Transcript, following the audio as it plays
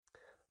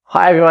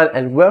Hi everyone,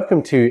 and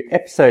welcome to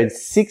episode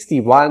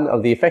 61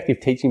 of the Effective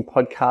Teaching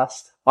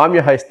Podcast. I'm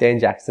your host Dan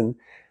Jackson,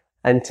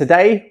 and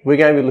today we're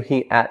going to be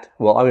looking at,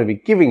 I'm going to be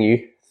giving you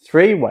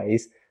 3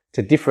 ways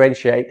to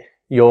differentiate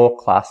your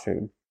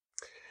classroom.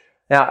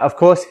 Now, of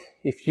course,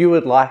 if you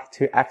would like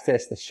to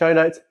access the show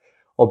notes,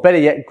 or better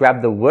yet,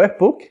 grab the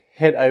workbook,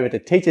 head over to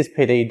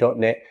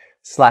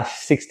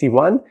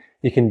teacherspd.net/61.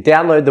 You can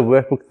download the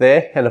workbook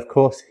there, and of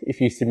course,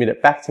 if you submit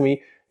it back to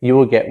me, you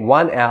will get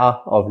 1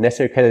 hour of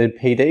Nestor accredited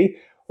PD,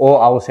 or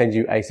I will send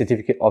you a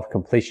certificate of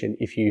completion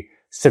if you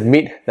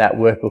submit that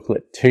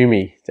workbooklet to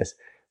me. Just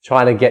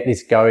trying to get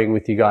this going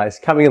with you guys,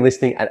 coming and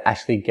listening and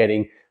actually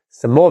getting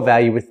some more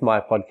value with my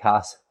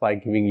podcast by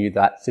giving you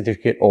that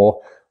certificate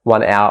or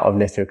 1 hour of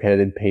Nestor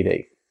accredited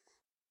PD.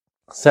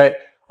 So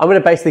I'm going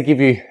to basically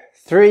give you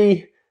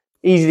 3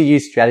 easy to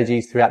use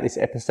strategies throughout this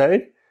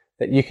episode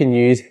that you can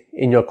use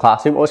in your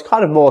classroom, or it's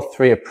kind of more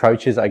 3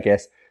 approaches, I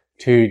guess,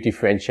 to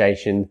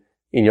differentiation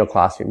in your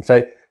classroom.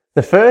 So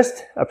the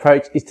first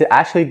approach is to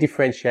actually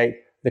differentiate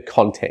the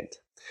content.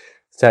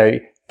 So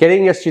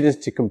getting your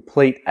students to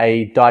complete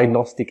a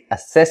diagnostic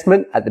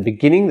assessment at the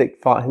beginning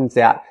that finds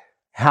out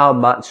how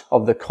much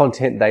of the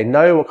content they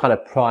know, what kind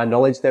of prior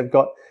knowledge they've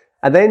got,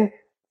 and then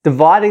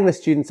dividing the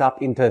students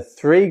up into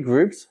 3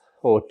 groups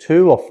or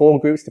 2 or 4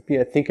 groups to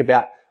think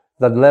about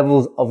the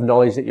levels of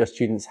knowledge that your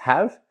students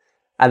have.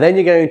 And then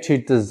you're going to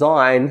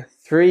design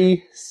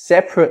 3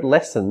 separate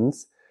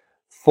lessons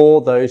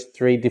for those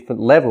 3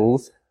 different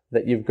levels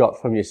that you've got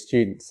from your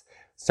students.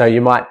 So you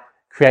might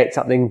create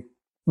something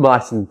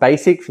nice and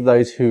basic for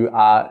those who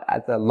are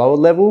at the lower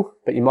level,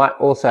 but you might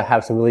also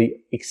have some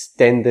really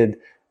extended,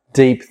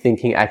 deep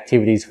thinking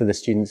activities for the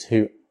students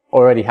who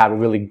already have a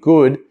really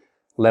good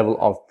level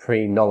of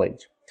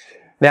pre-knowledge.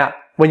 Now,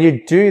 when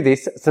you do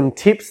this, some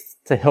tips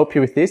to help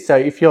you with this. So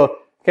if you're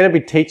going to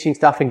be teaching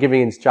stuff and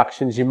giving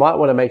instructions, you might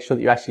want to make sure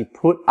that you actually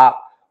put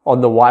up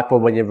on the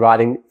whiteboard when you're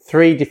writing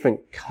 3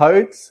 different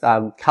codes,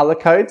 color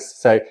codes.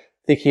 So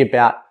thinking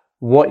about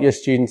what your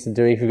students are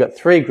doing. If you've got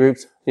 3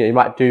 groups, you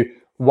might do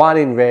 1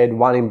 in red,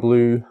 1 in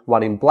blue,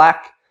 1 in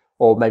black,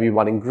 or maybe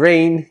 1 in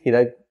green.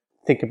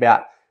 Think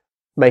about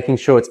making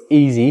sure it's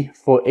easy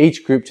for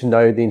each group to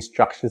know the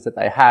instructions that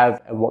they have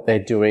and what they're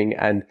doing,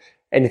 and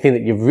anything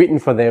that you've written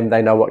for them,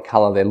 they know what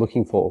color they're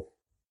looking for.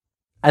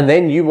 And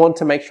then you want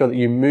to make sure that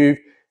you move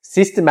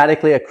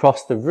systematically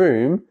across the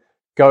room,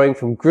 going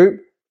from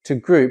group to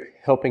group,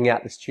 helping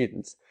out the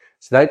students.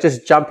 So don't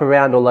just jump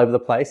around all over the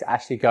place.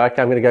 Actually go,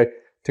 okay, I'm going to go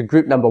to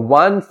group number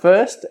 1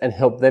 first and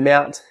help them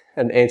out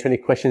and answer any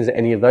questions that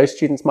any of those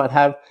students might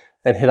have.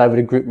 Then head over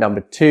to group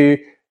number 2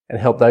 and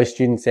help those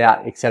students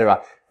out,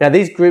 etc. Now,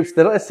 these groups,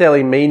 they're not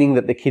necessarily meaning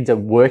that the kids are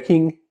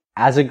working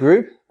as a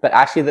group, but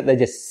actually that they're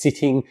just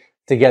sitting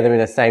together in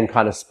the same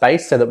kind of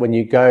space, so that when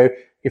you go,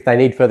 if they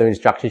need further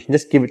instructions, you can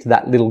just give it to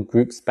that little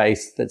group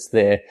space that's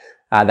there.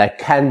 They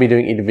can be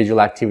doing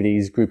individual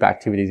activities, group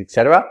activities,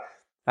 etc.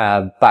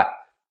 But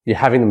you're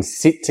having them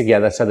sit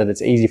together so that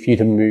it's easy for you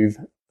to move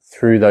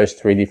through those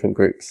 3 different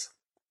groups.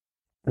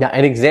 Now,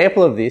 an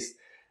example of this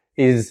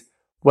is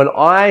when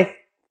I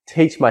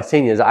teach my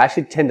seniors, I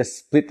actually tend to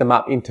split them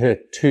up into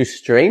 2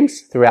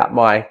 streams throughout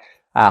my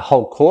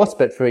whole course,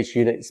 but for each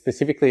unit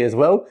specifically as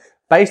well,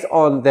 based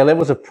on their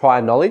levels of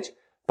prior knowledge,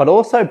 but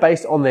also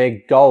based on their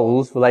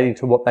goals relating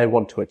to what they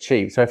want to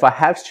achieve. So if I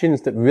have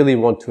students that really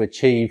want to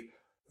achieve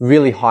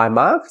really high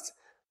marks,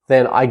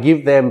 then I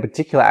give them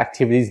particular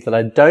activities that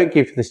I don't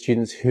give to the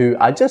students who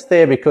are just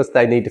there because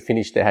they need to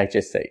finish their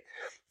HSC.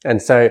 And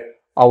so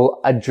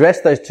I'll address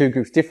those 2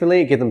 groups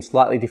differently, give them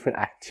slightly different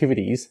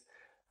activities.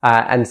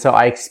 And so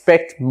I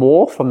expect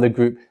more from the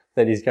group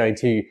that is going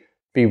to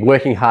be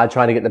working hard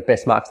trying to get the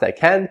best marks they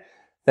can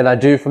than I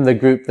do from the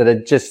group that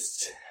are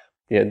just,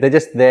 they're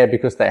just there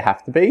because they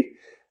have to be.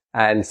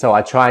 And so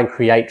I try and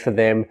create for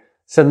them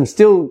some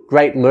still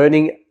great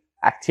learning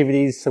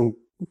activities, some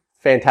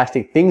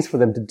fantastic things for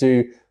them to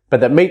do, but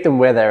that meet them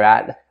where they're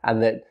at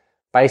and that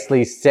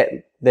basically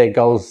set their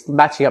goals,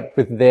 matching up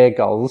with their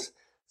goals.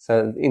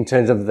 So in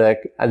terms of the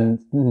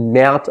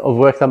amount of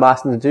work that I'm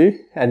asking them to do,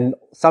 and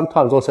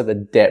sometimes also the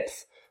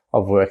depth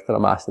of work that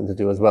I'm asking them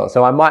to do as well.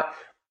 So I might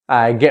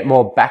get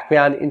more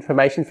background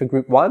information for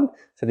group 1.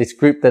 So this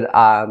group that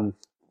aren't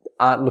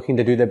looking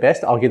to do their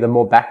best, I'll give them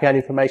more background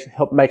information,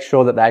 help make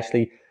sure that they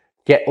actually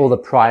get all the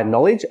prior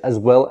knowledge as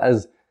well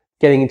as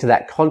getting into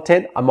that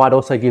content. I might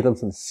also give them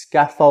some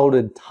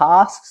scaffolded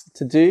tasks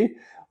to do,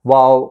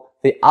 while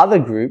the other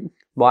group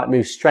might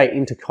move straight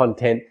into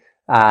content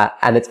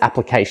and its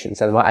application.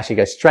 So they might actually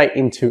go straight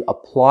into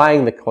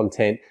applying the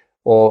content,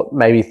 or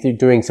maybe through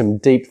doing some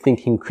deep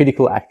thinking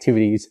critical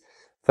activities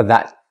for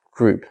that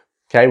group,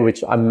 okay,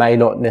 which I may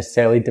not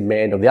necessarily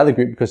demand of the other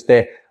group because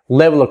their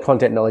level of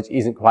content knowledge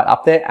isn't quite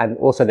up there, and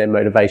also their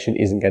motivation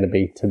isn't going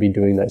to be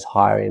doing those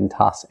higher end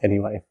tasks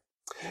anyway.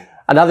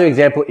 Another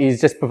example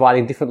is just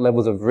providing different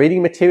levels of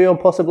reading material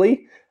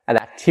possibly and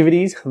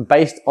activities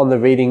based on the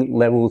reading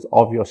levels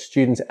of your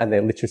students and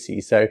their literacy.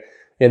 So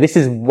this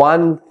is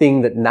one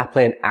thing that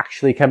NAPLAN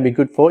actually can be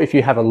good for. If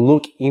you have a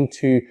look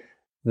into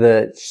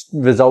the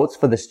results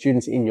for the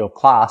students in your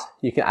class,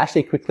 you can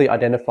actually quickly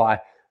identify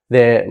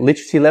their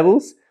literacy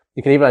levels.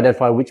 You can even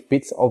identify which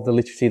bits of the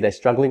literacy they're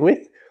struggling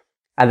with.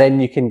 And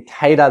then you can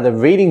cater the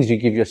readings you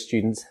give your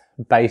students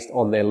based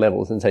on their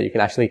levels. And so you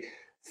can actually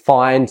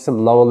find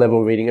some lower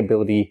level reading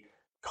ability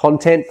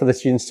content for the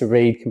students to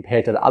read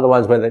compared to the other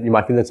ones where you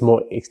might give them some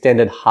more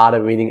extended,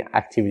 harder reading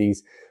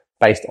activities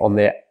based on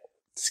their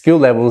skill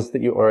levels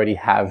that you already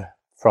have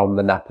from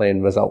the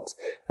NAPLAN results.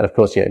 And of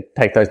course,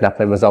 take those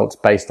NAPLAN results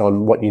based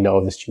on what you know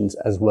of the students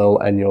as well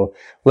and your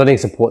learning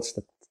support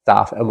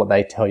staff and what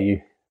they tell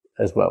you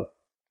as well.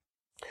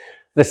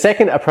 The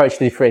second approach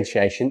to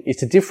differentiation is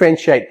to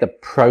differentiate the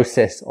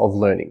process of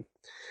learning,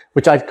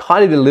 which I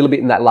kind of did a little bit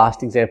in that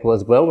last example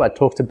as well, where I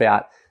talked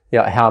about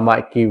how I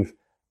might give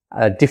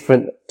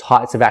different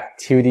types of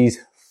activities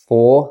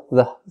for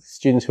the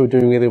students who are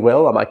doing really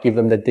well. I might give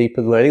them the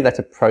deeper learning. That's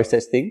a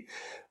process thing.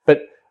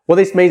 But what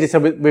this means is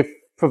we're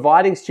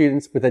providing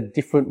students with a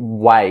different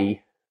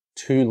way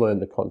to learn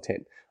the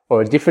content,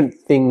 or different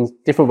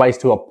ways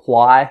to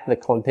apply the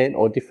content,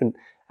 or different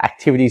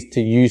activities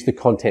to use the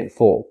content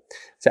for.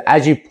 So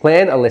as you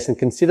plan a lesson,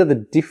 consider the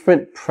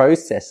different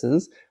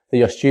processes that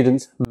your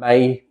students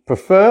may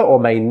prefer or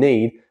may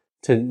need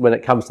when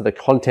it comes to the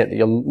content that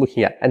you're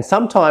looking at. And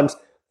sometimes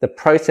the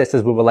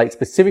processes will relate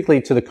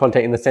specifically to the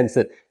content in the sense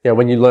that,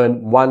 when you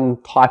learn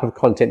one type of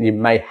content, you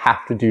may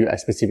have to do a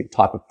specific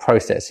type of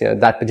process.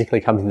 That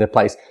particularly comes into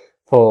place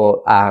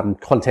for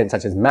content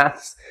such as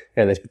maths.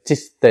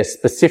 There's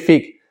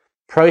specific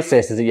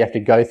processes that you have to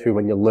go through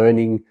when you're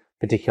learning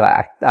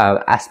particular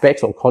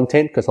aspects or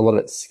content, because a lot of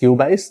it's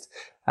skill-based.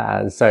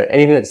 So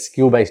anything that's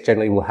skill-based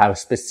generally will have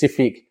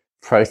specific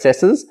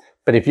processes.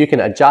 But if you can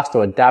adjust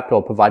or adapt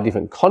or provide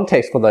different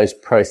context for those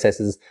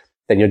processes,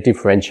 then you're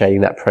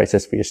differentiating that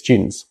process for your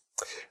students.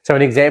 So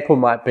an example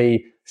might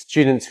be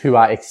students who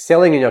are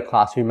excelling in your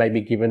class who may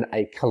be given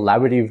a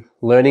collaborative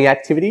learning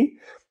activity,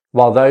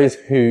 while those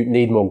who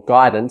need more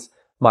guidance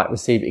might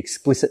receive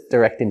explicit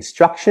direct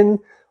instruction,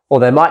 or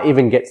they might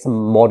even get some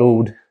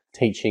modeled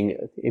teaching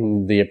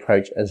in the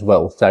approach as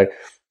well. So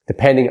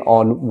depending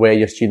on where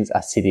your students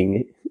are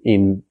sitting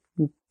in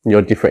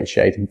your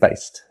differentiated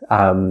based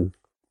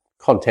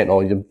content,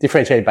 or your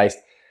differentiated based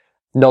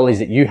knowledge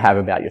that you have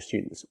about your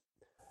students.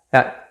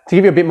 Now, to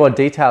give you a bit more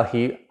detail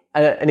here,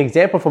 an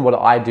example from what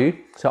I do.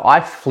 So I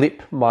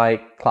flip my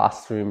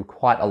classroom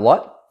quite a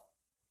lot.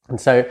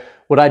 And so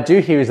what I do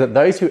here is that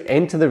those who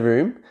enter the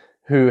room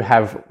who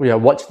have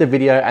watched the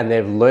video and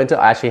they've learned it,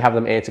 I actually have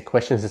them answer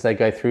questions as they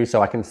go through,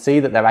 so I can see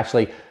that they've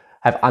actually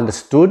have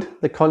understood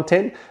the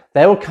content.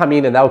 They will come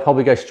in and they will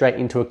probably go straight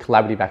into a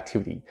collaborative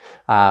activity.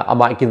 I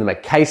might give them a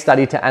case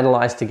study to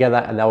analyze together,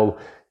 and they will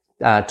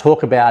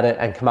talk about it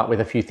and come up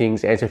with a few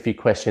things, answer a few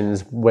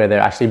questions where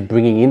they're actually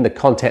bringing in the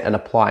content and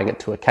applying it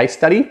to a case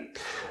study.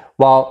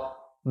 While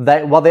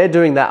they're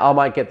doing that, I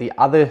might get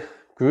another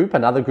group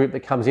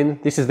that comes in.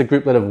 This is the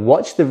group that have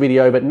watched the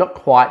video but not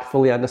quite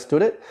fully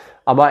understood it.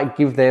 I might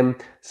give them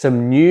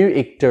some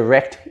new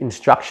direct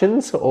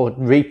instructions, or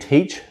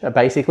reteach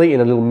basically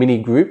in a little mini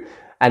group,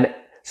 and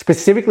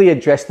specifically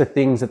address the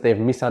things that they've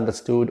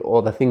misunderstood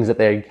or the things that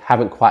they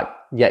haven't quite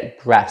yet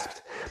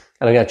grasped.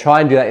 And I'm going to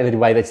try and do that in a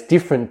way that's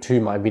different to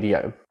my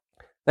video.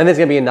 Then there's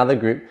going to be another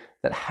group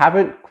that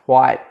haven't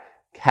quite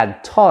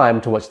had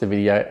time to watch the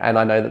video, and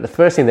I know that the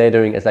first thing they're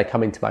doing as they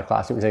come into my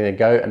classroom is they're going to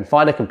go and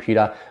find a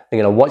computer,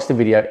 they're going to watch the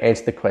video,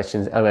 answer the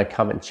questions, and I'm going to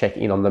come and check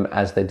in on them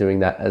as they're doing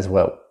that as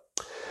well.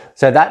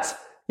 So that's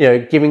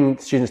giving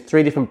students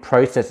 3 different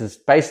processes,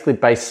 basically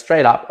based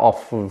straight up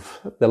off of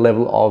the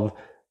level of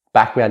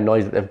background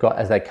knowledge that they've got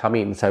as they come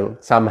in. So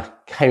some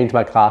came into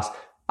my class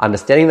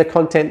understanding the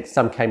content,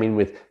 some came in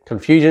with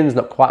confusions,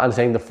 not quite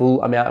understanding the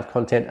full amount of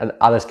content, and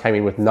others came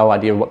in with no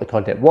idea what the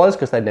content was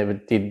because they never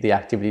did the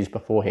activities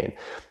beforehand.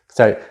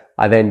 So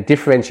I then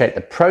differentiate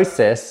the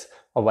process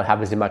of what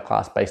happens in my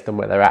class based on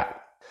where they're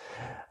at.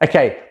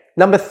 Okay,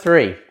 number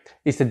 3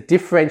 is to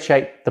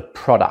differentiate the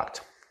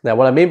product. Now,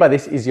 what I mean by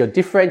this is you're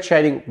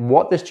differentiating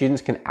what the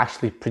students can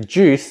actually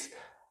produce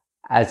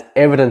as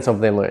evidence of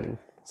their learning.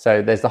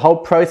 So there's the whole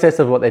process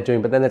of what they're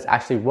doing, but then it's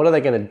actually what are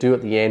they going to do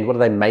at the end? What are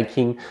they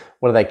making?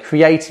 What are they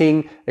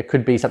creating? It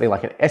could be something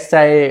like an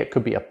essay. It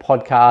could be a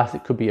podcast.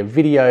 It could be a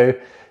video.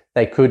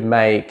 They could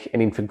make an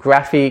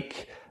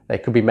infographic. They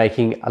could be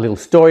making a little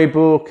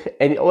storybook,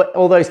 and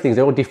all those things.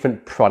 They're all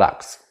different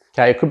products.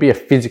 Okay, it could be a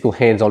physical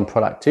hands-on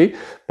product too,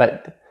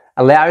 but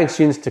allowing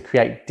students to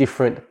create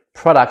different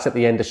products at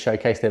the end to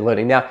showcase their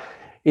learning. Now,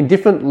 in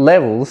different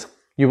levels,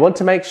 you want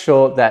to make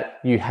sure that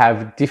you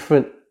have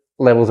different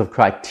levels of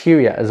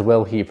criteria as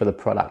well here for the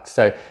product.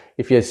 So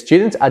if your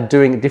students are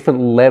doing different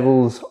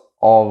levels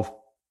of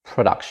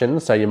production,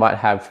 so you might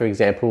have, for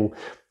example,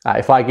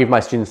 if I give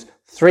my students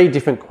 3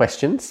 different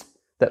questions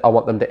that I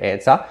want them to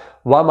answer,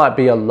 one might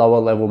be a lower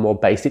level, more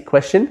basic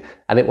question,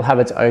 and it will have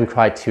its own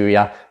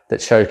criteria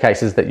that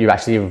showcases that you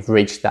actually have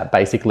reached that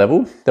basic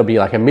level. There'll be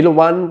like a middle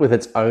one with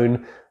its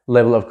own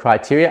level of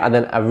criteria, and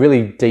then a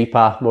really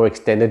deeper, more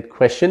extended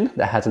question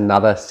that has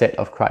another set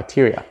of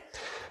criteria.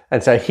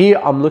 And so here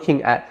I'm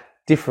looking at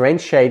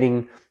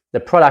differentiating the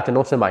product and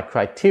also my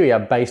criteria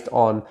based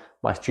on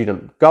my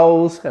student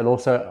goals and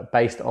also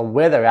based on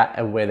where they're at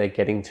and where they're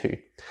getting to.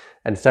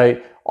 And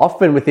so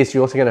often with this,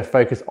 you're also going to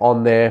focus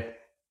on their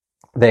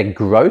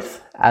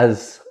growth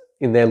as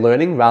in their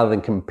learning rather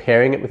than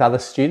comparing it with other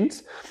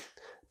students.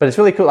 But it's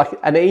really cool. Like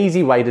an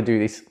easy way to do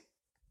this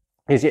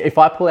is if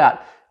I pull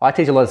out, I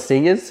teach a lot of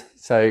seniors.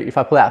 So if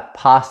I pull out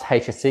past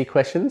HSC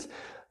questions,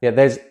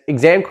 there's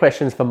exam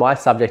questions for my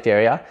subject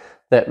area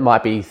that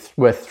might be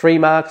worth 3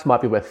 marks,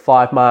 might be worth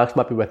 5 marks,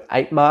 might be worth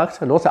 8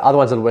 marks, and also other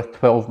ones that are worth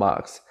 12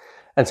 marks.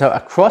 And so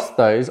across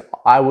those,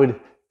 I would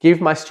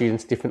give my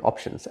students different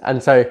options.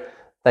 And so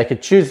they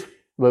could choose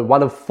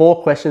one of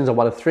 4 questions or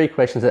one of 3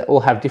 questions that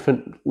all have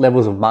different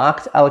levels of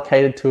marks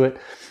allocated to it,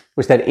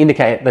 which then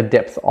indicate the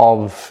depth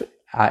of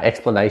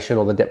explanation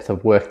or the depth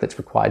of work that's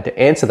required to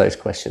answer those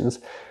questions.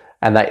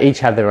 And they each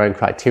have their own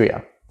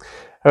criteria.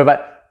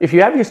 However, if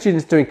you have your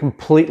students doing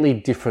completely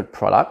different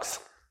products,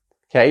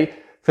 okay,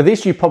 for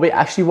this, you probably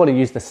actually want to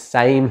use the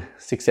same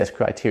success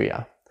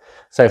criteria.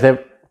 So if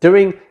they're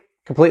doing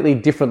completely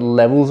different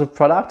levels of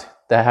product,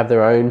 they have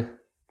their own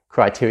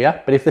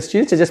criteria. But if the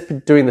students are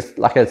just doing this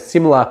like a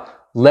similar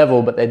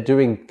level, but they're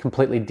doing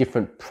completely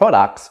different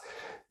products,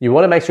 you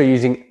want to make sure you're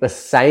using the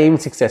same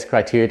success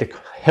criteria to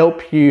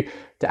help you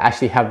to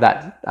actually have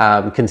that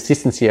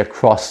consistency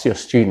across your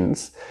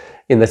students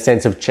in the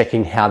sense of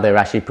checking how they're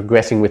actually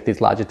progressing with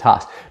these larger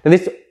tasks. Now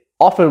this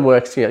often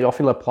works, you're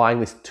often applying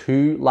this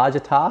to larger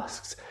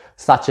tasks,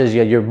 such as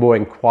your more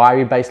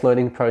inquiry-based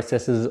learning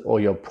processes or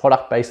your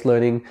product-based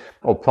learning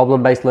or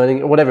problem-based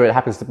learning, or whatever it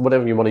happens to,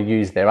 whatever you want to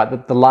use there,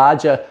 right? The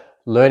larger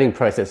learning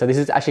process. So this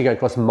is actually going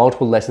across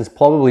multiple lessons,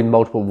 probably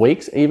multiple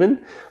weeks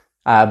even,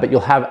 but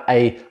you'll have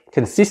a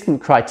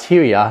consistent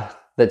criteria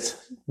that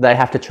they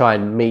have to try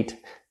and meet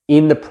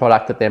in the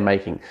product that they're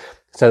making.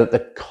 So that the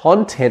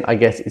content, I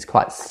guess, is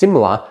quite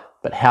similar,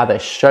 but how they're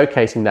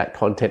showcasing that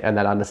content and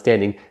that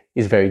understanding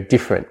is very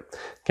different.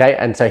 Okay,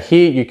 and so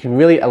here you can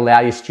really allow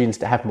your students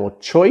to have more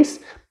choice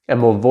and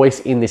more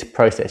voice in this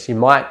process. You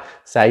might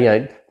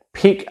say,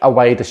 pick a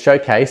way to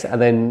showcase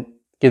and then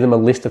give them a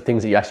list of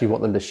things that you actually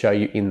want them to show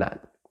you in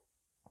that.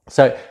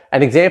 So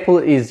an example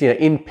is,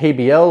 in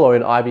PBL or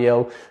in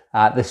IBL,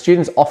 the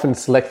students often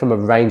select from a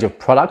range of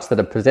products that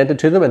are presented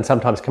to them and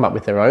sometimes come up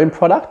with their own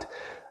product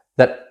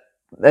that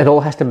it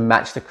all has to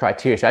match the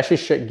criteria. So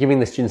actually giving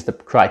the students the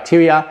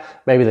criteria,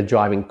 maybe the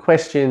driving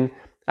question,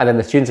 and then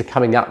the students are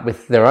coming up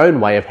with their own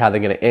way of how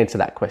they're going to answer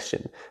that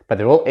question. But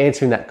they're all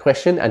answering that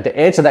question, and to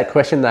answer that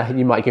question,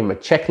 you might give them a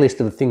checklist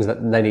of the things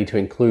that they need to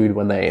include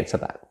when they answer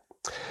that.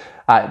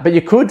 But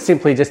you could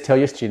simply just tell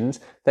your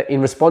students that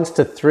in response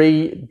to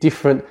 3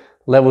 different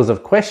levels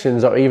of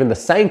questions, or even the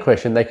same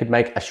question, they could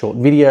make a short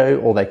video,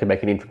 or they could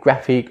make an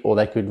infographic, or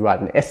they could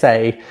write an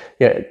essay.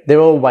 They're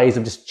all ways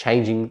of just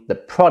changing the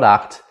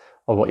product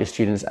of what your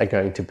students are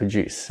going to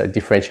produce, so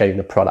differentiating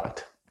the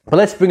product. But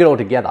let's bring it all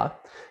together.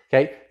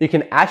 Okay, you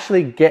can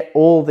actually get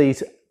all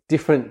these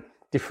different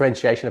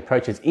differentiation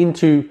approaches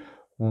into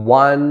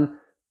one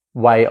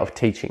way of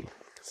teaching.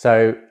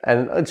 So,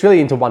 and it's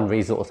really into one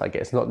resource, I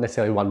guess, not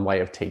necessarily one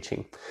way of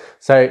teaching.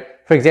 So,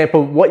 for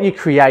example, what you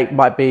create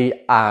might be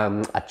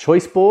a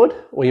choice board,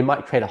 or you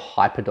might create a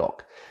hyperdoc.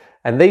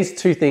 And these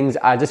 2 things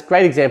are just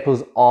great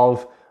examples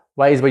of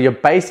ways where you're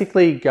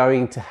basically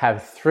going to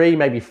have 3,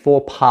 maybe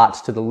 4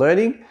 parts to the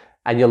learning,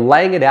 and you're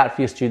laying it out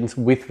for your students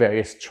with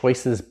various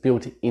choices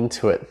built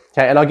into it.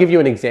 Okay, and I'll give you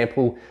an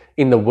example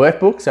in the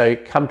workbook. So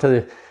come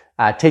to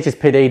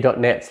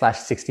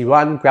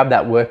teacherspd.net/61, grab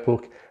that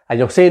workbook, and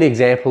you'll see an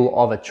example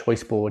of a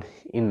choice board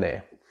in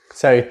there.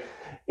 So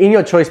in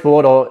your choice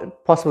board, or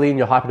possibly in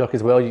your hyperdoc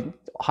as well,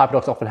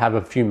 hyperdocs often have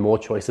a few more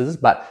choices,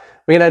 but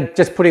we're going to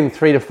just put in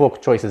 3 to 4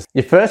 choices.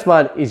 Your first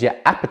one is your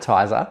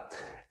appetizer,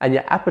 and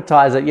your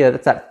appetizer,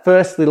 that's that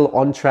first little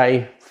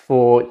entree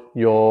for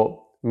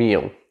your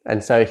meal.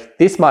 And so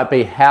this might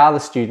be how the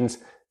students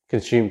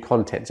consume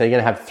content. So you're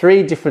going to have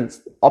 3 different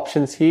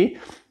options here,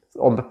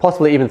 or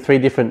possibly even 3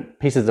 different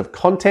pieces of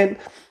content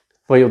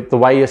for the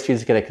way your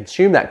students are going to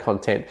consume that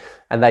content,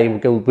 and they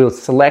will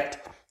select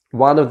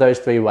one of those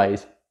 3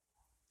 ways.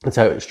 And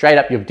so straight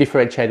up, you've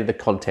differentiated the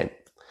content.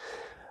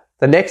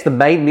 The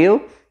main meal,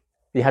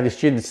 you have your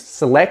students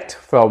select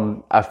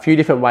from a few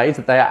different ways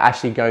that they are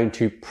actually going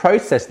to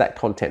process that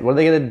content. What are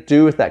they going to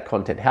do with that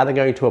content? How they're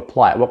going to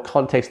apply it? What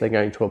context they're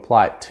going to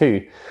apply it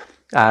to?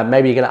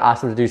 Maybe you're going to ask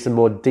them to do some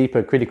more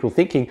deeper critical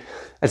thinking.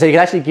 And so you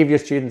can actually give your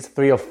students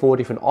 3 or 4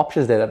 different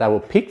options there that they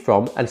will pick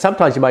from. And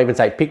sometimes you might even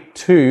say, pick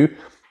 2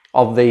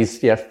 of these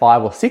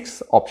 5 or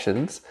 6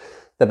 options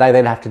that they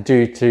then have to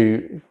do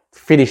to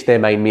finish their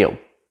main meal.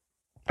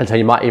 And so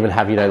you might even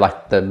have,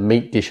 like the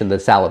meat dish and the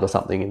salad or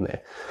something in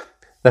there.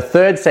 The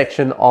third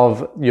section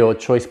of your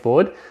choice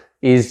board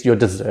is your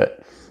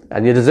dessert.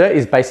 And your dessert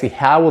is basically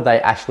how will they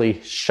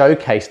actually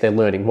showcase their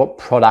learning? What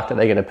product are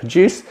they going to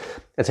produce?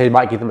 And so you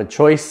might give them a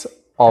choice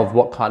of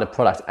what kind of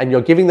product. And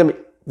you're giving them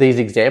these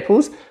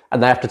examples,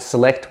 and they have to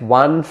select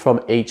one from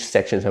each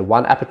section. So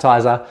 1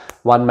 appetizer,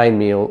 1 main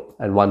meal,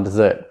 and 1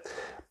 dessert.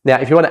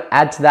 Now, if you want to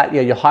add to that,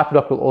 your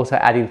hyperdoc will also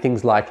add in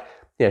things like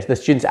the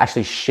students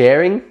actually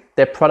sharing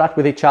their product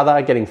with each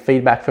other, getting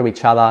feedback from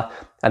each other,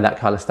 and that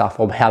kind of stuff,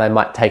 or how they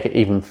might take it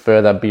even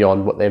further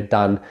beyond what they've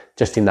done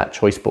just in that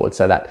choice board.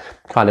 So that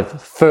kind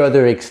of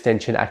further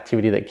extension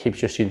activity that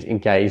keeps your students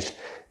engaged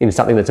in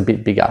something that's a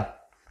bit bigger.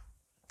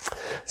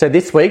 So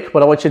this week,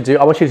 what I want you to do,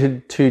 I want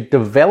you to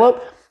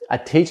develop a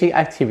teaching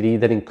activity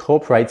that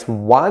incorporates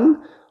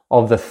one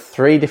of the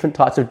 3 different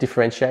types of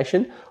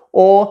differentiation,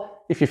 or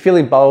if you're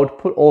feeling bold,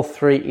 put all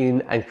 3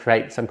 in and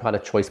create some kind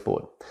of choice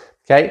board.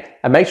 Okay,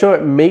 and make sure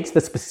it meets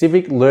the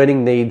specific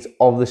learning needs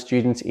of the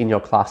students in your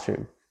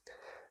classroom.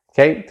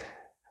 Okay,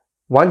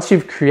 once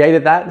you've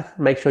created that,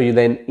 make sure you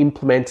then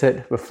implement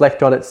it,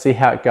 reflect on it, see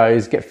how it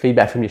goes, get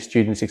feedback from your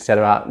students,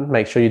 etc.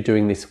 Make sure you're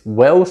doing this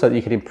well so that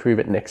you can improve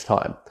it next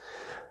time.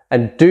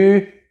 And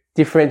do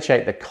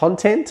differentiate the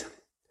content,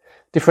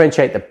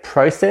 differentiate the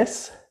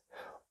process,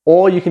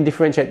 or you can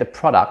differentiate the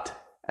product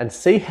and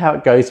see how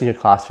it goes in your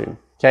classroom.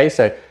 Okay,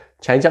 so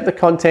change up the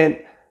content,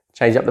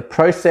 change up the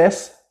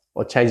process,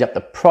 or change up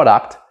the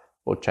product,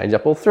 or change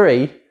up all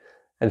 3,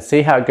 and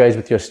see how it goes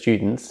with your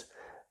students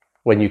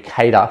when you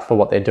cater for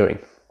what they're doing.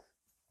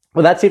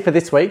 Well, that's it for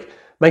this week.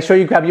 Make sure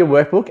you grab your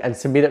workbook and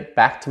submit it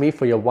back to me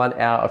for your 1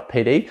 hour of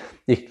PD.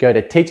 You can go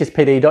to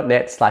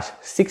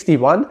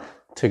teacherspd.net/61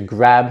 to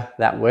grab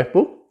that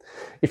workbook.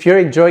 If you're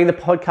enjoying the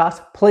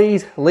podcast,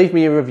 please leave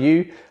me a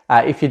review.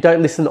 If you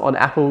don't listen on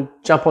Apple,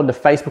 jump onto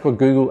Facebook or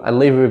Google and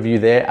leave a review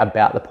there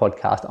about the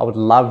podcast. I would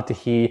love to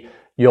hear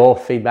your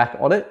feedback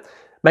on it.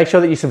 Make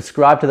sure that you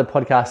subscribe to the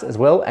podcast as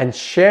well and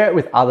share it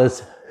with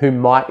others who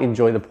might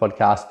enjoy the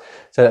podcast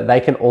so that they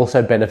can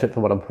also benefit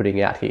from what I'm putting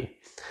out here.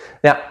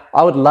 Now,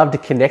 I would love to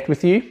connect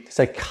with you.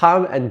 So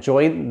come and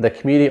join the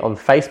community on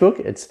Facebook.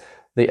 It's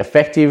the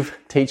Effective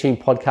Teaching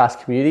Podcast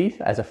community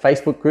as a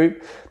Facebook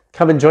group.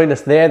 Come and join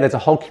us there. There's a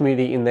whole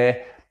community in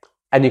there.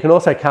 And you can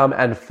also come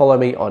and follow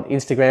me on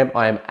Instagram.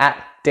 I am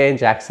at Dan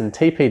Jackson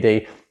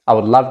TPD. I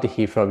would love to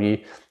hear from you.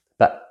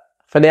 But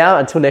for now,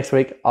 until next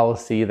week, I will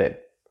see you then.